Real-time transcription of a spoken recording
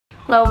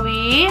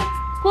Chloe,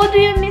 who do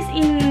you miss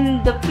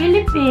in the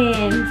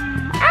Philippines?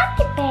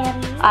 Ate Pen.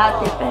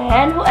 Ate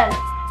Pen. Who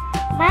else?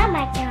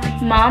 Mama Joy.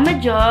 Mama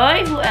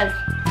Joy. Who else?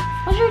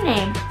 What's your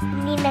name?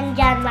 Ninang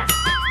Janma.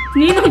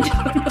 Ninong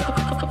Jana.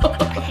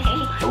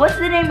 What's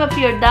the name of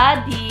your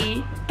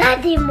daddy?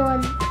 Daddy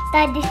Mon.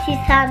 Daddy si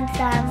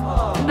Samsam.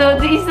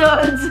 Daddy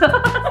Sonso.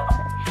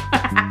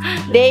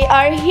 They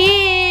are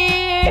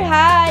here.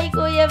 Hi,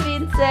 Kuya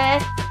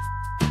Vincent.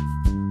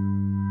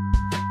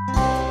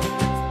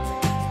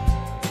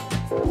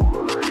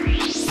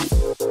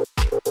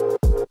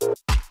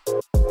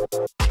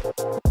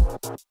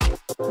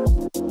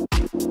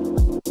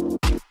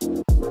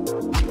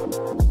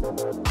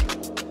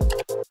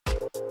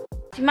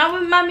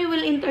 Mommy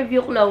will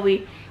interview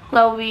Chloe.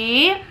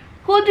 Chloe,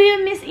 who do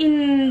you miss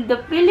in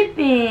the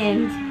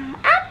Philippines?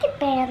 Ate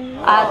Pen.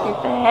 Ate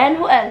Pen.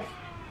 Who else?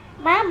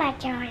 Mama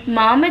Joy.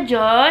 Mama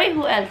Joy.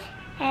 Who else?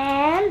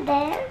 And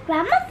then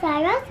Grandma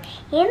Sarah's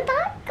in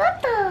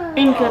Qatar.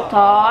 In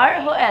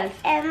Qatar. Who else?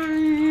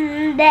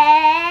 And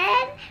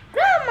then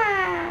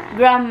Grandma.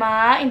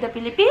 Grandma in the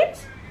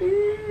Philippines?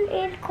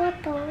 In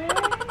Qatar.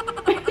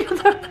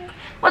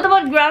 What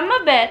about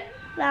Grandma Beth?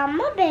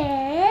 Grandma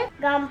Beth.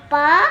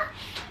 Grandpa.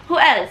 Who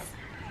else?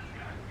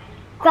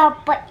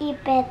 Grandpa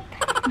Ipet.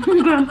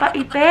 Grandpa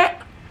Ipe?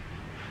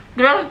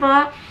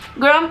 Grandpa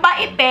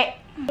Ipe?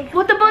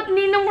 What about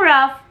Ninong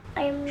Raf?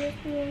 I miss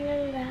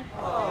Ninang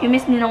Rafi. You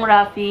miss Ninong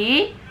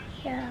Rafi?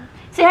 Yeah.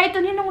 Say hi to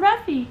Ninong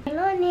Rafi.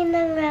 Hello,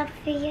 Ninang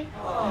Rafi.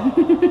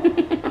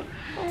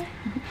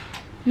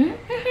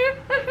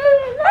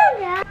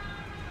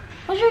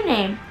 What's your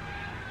name?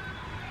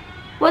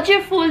 What's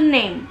your full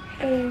name?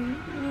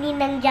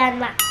 Ninang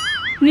Janma.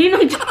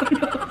 Ninong Jana.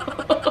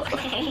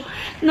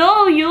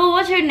 No, you.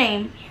 What's your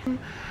name?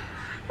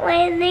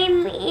 My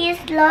name is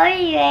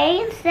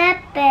Lorraine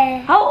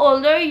Sepe. How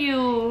old are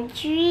you?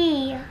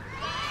 3.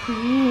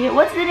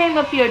 What's the name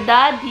of your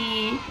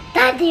daddy?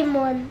 Daddy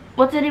Mon.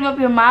 What's the name of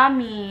your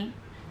mommy?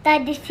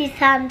 Daddy si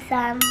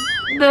Samsam.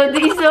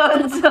 Daddy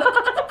Sonso.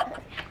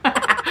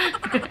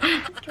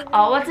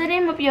 Oh, what's the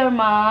name of your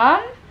mom?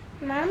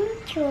 Mom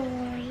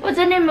Joy. What's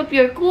the name of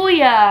your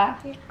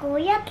kuya?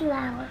 Kuya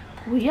Cloud.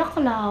 Kuya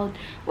Cloud.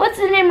 What's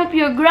the name of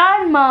your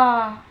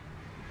grandma?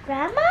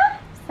 Grandma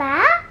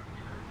Sarah.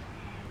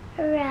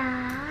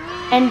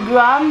 And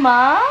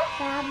grandma?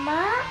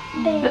 Grandma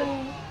Beth.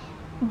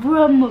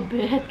 Grandma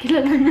Beth.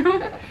 Kilala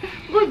niyo?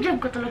 Good job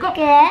ka talaga.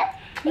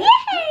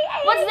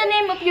 What's the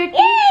name of your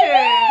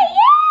teacher?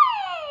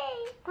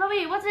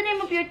 Chloe, what's the name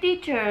of your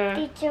teacher?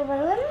 Teacher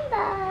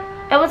Belinda.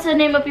 And what's the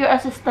name of your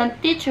assistant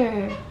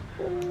teacher?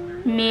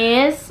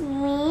 Miss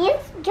Goldie.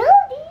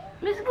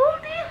 Miss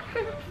Goldie.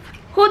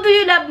 Who do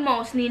you love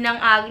most?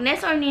 Ninang Agnes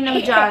or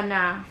Ninang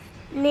Jana?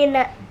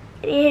 Ninang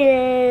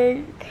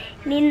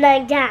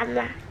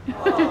Jana.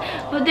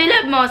 Who do you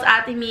love most?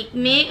 Ate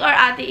Mikmik or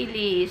Ate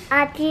Elise?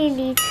 Ate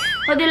Elise.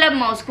 Who do you love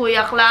most?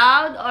 Kuya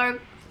Cloud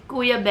or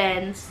Kuya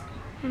Benz?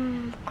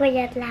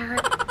 Kuya Cloud.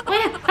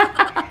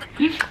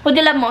 Who do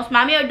you love most?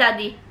 Mommy or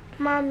Daddy?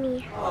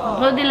 Mommy.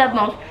 Who do you love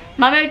most?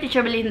 Mommy or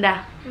Teacher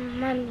Belinda?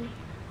 Mommy.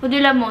 Who do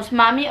you love most?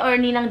 Mommy or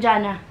Ninang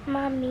Jana?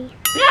 Mommy.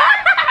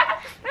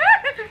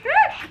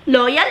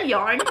 Loyal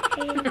yarn.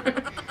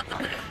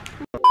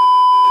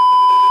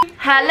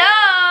 Hello!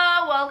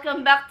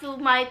 Welcome back to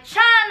my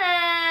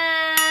channel!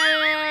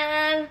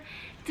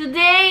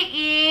 Today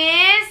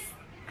is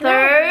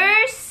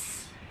Thursday.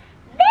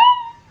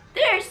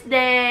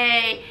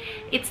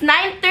 It's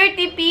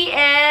 9:30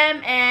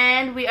 p.m.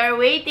 and we are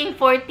waiting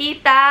for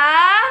Tita.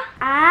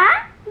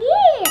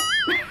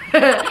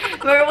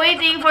 We're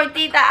waiting for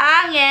Tita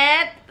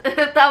Anget.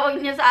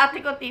 Tawag niya sa ate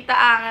ko Tita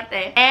Anget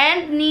eh.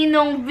 And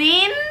Ninong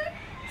Vin.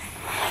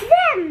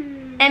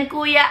 And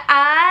Kuya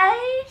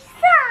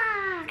Isa.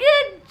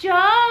 Good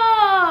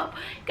job!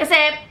 Kasi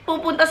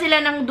pupunta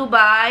sila ng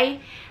Dubai.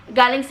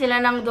 Galing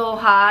sila ng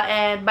Doha.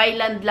 And by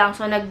land lang.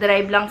 So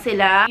nag-drive lang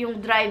sila.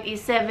 Yung drive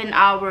is 7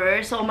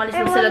 hours. So umalis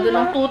na sila doon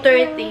ng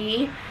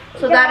 2:30.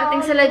 So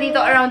darating sila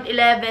dito around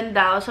 11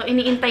 daw. So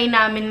iniintay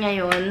namin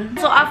ngayon.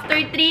 So after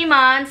 3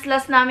 months,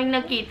 last naming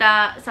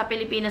nagkita sa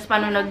Pilipinas pa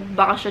nung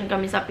nagbakasyon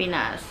kami sa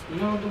Pinas.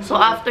 So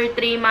after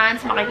 3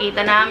 months,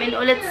 makikita namin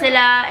ulit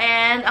sila.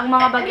 And ang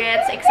mga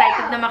bagets,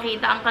 excited na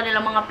makita ang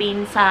kanilang mga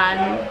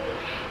pinsan.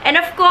 And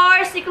of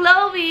course, si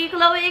Chloe.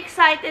 Chloe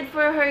excited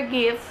for her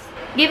gifts.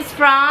 Gifts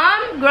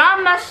from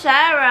Grandma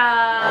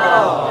Sarah.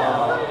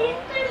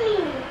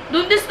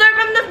 Don't disturb.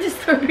 I'm not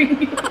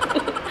disturbing you.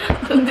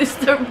 Don't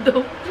disturb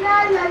though.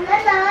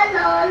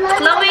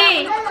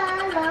 Chloe,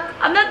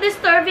 I'm not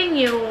disturbing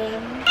you.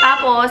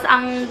 Tapos,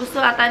 ang gusto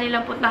ata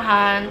nilang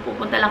puntahan,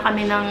 pupunta lang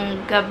kami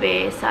ng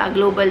gabi sa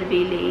Global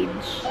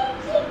Village.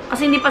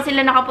 Kasi hindi pa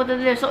sila nakapunta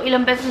dito. So,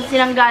 ilang beses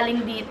silang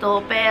galing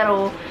dito.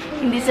 Pero,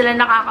 hindi sila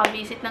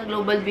nakaka-visit ng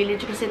Global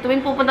Village. Kasi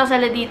tuwing pupunta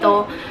sila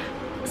dito,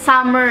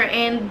 summer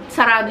and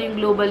sarado yung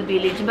Global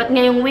Village. But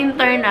ngayong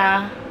winter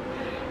na,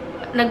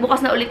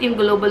 nagbukas na ulit yung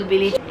Global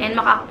Village. And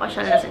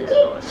makakapasyal na sila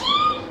doon.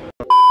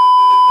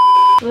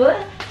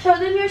 Show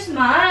them your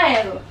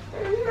smile.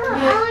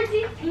 How do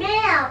you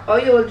smell? Oh,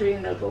 you will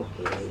drink milk,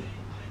 okay.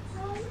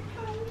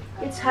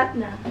 It's hot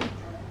na.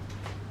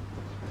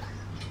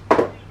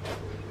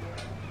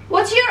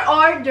 What's your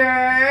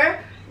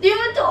order? Do you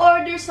want to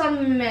order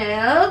some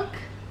milk?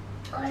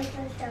 Order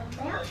some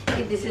milk.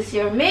 Okay, this is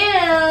your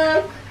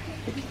milk.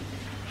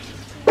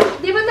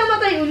 Di ba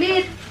namatay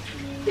ulit?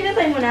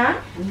 Pinatay mo na?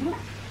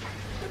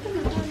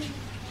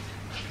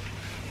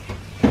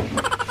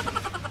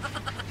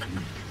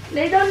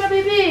 Lay down na,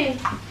 baby.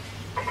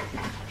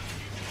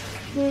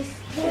 This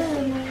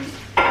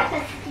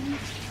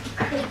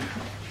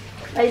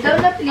Lay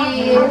down na,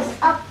 please.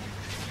 Up.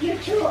 You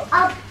two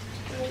up.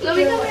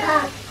 Chloe, come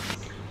here.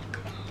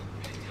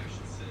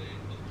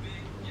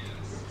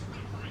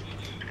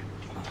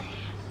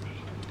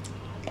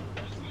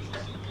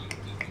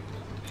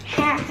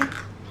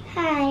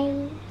 Hi.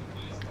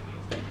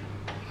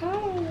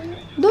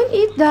 Don't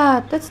eat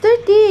that. That's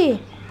dirty.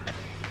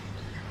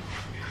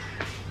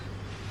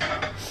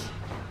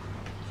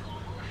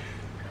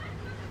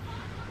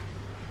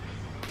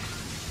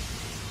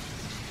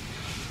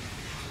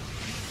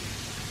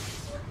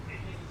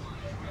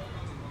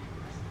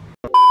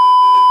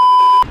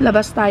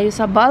 Labas tayo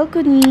sa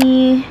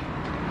balcony.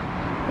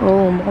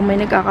 Oh, mukhang may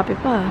nagkakape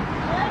pa.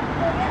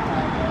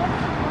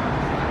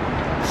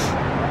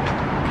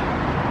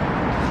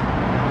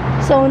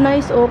 So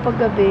nice oh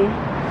paggabi.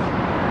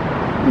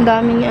 Ang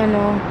daming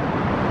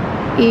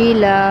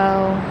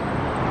ilaw.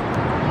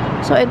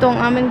 So ito ang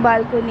aming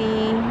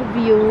balcony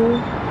view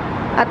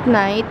at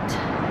night.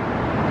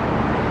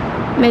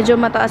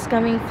 Medyo mataas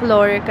kaming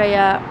floor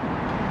kaya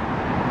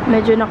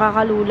medyo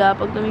nakakalula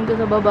pag tumingin ko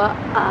sa baba.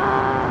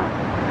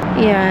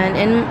 Yan,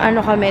 and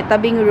kami,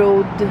 tabing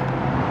road.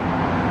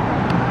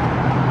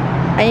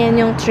 Ayan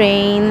yung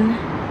train.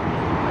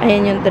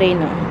 Ayan yung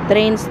train,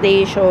 train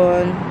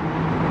station.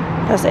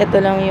 Tapos ito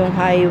lang yung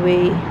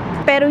highway.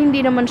 Pero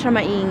hindi naman siya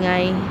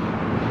maingay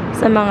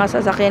sa mga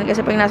sasakyan.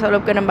 Kasi pag nasa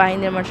loob ka ng bahay,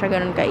 hindi naman siya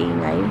ganun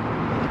kaingay.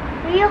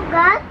 You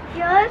got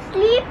your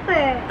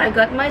sleeper. I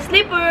got my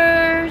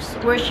slippers.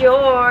 Where's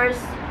yours?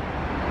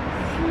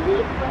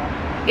 Sleeper.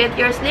 Get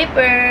your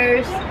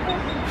slippers.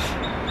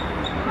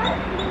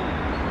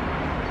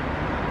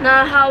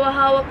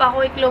 Nahawa-hawa pa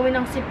ako kay Chloe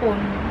ng sipon.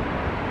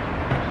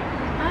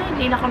 Ay,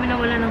 hindi na kami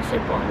nawala ng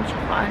sipon.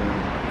 Tsaka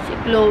si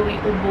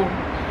Chloe, ubo.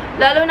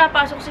 Lalo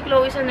napasok si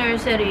Chloe sa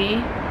nursery.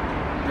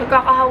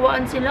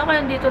 Nagkakahawaan sila,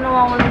 kaya dito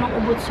nawawala ng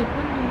ubot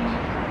sipon.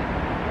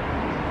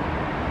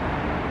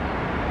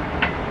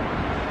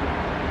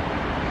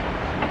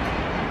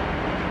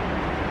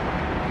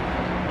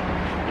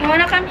 You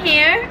wanna come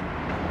here?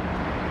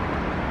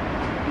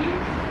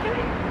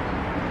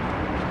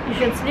 You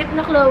should sleep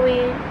na,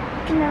 Chloe.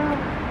 No.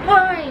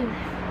 Why?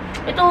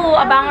 Ito,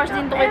 abangers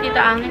din to kay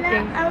Tita Angit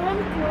eh. I want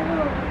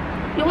clothes.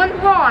 You want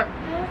what?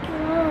 I want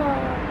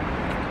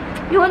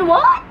clothes. You want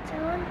what? I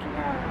want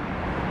clothes.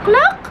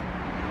 Clock?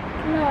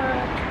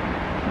 Clothes.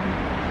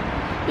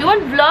 You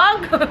want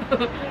vlog?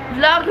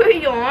 Vlogger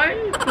yarn?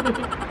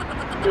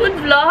 You want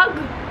vlog?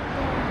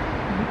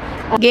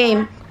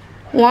 Game.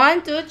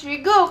 1, 2,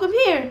 3, go. Come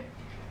here.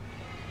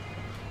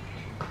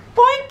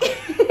 Poink.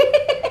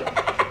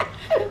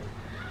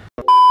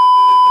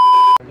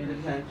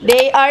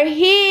 They are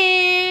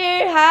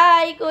here.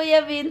 Hi,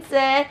 Kuya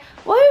Vincent.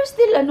 Why are you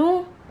still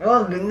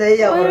Oh, ganda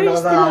yan. Why are you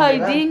still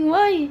hiding?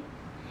 Why?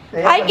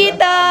 Hi,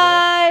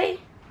 Kitay.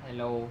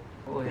 Hello.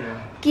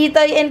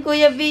 Kitay and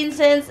Kuya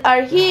Vincent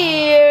are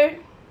here.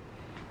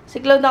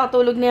 Si Cloud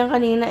nakatulog na yan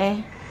kanina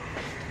eh.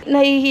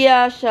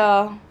 Nahihiya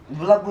siya.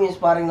 Vlog mo yung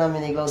sparring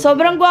namin ikaw.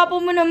 Sobrang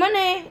gwapo mo naman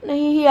eh.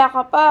 Nahihiya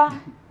ka pa.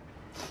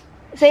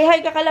 Say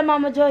hi ka kala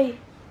Mama Joy.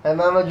 Hi,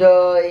 Mama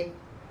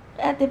Joy.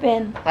 Ate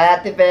Pen. Hi,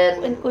 Ate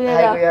Pen. And Kuya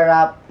Hi, Rap. Kuya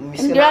Rap.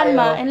 Miss And ko na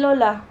Grandma kayo. and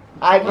Lola.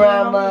 Hi,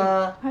 Grandma.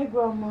 Hi,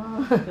 Grandma.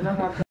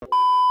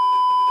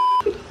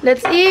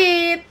 Let's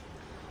eat!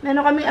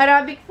 Meron kaming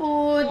Arabic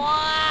food.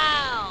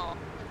 Wow!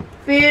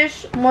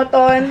 Fish,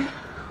 mutton,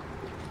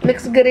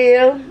 mixed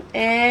grill,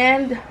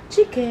 and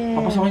chicken.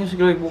 Papasokin niyo si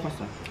Chloe bukas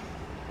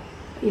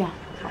Yeah.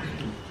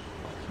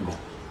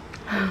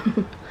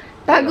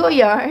 Tago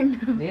yarn.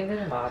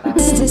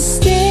 To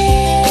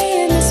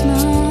stay in this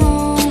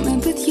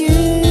moment with you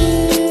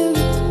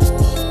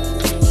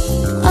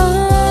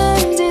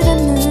under the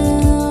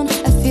moon.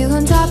 I feel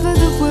on top of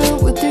the world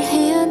with your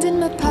hand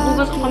in my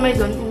Hugas pocket. ko kamay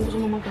doon kung gusto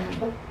mo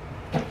magtanong.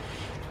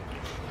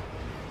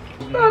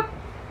 Stop!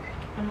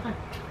 Ano ka?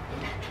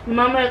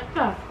 Mamalit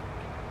ka.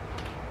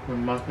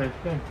 Mag-massage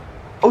ka.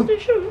 Oh!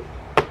 Sure.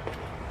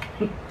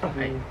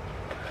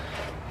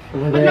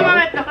 Ba't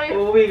namamat na kayo?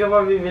 Uuwi ka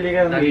pa, bibili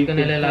ka ng Lagi ko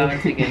nalalakad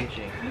si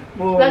Kenshi.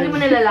 Lagi mo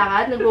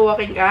nalalakad?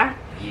 Nag-walking ka?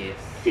 Yes.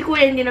 Si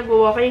Kuya hindi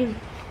nag-walking.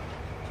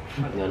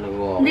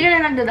 Hindi ka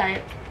na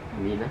nagda-diet.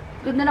 Hindi na.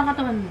 Ganda ng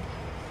katawan mo.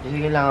 Kasi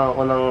kailangan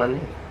ko ng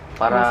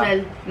para...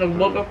 Muscle.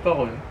 Nag-bulk up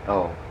ako eh.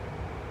 Oo.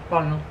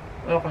 Paano?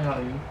 Ano kaya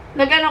yun?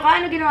 Nag-ano ka?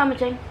 Ano ginawa mo,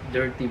 Cheng?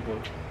 Dirty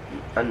ball.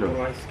 Ano?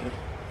 Ice cream.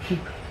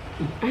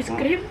 Ice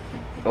cream?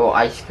 Oo,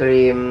 ice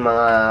cream,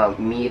 mga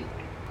meat.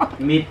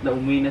 Meat na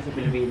umuwi na sa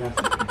Pilipinas.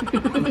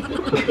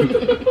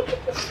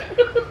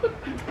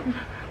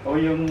 O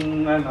yung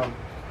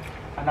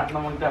Anak na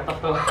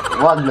magtatato.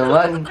 Wag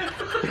naman.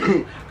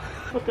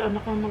 Pati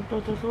anak ang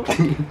magtatato.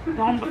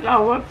 Nakang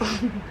patawad.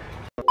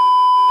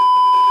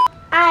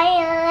 I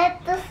let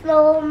the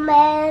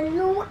snowman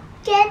look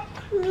at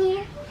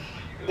me.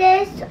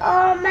 This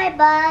all my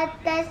butt,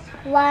 that's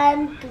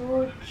 1,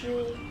 2,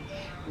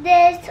 3.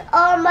 This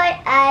all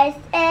my eyes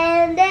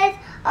and this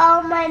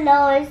all my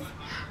nose.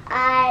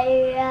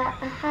 I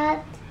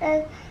had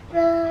a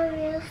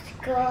very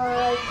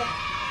good.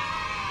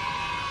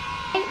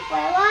 Thanks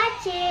for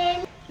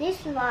watching.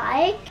 Please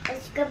like and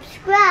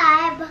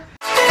subscribe.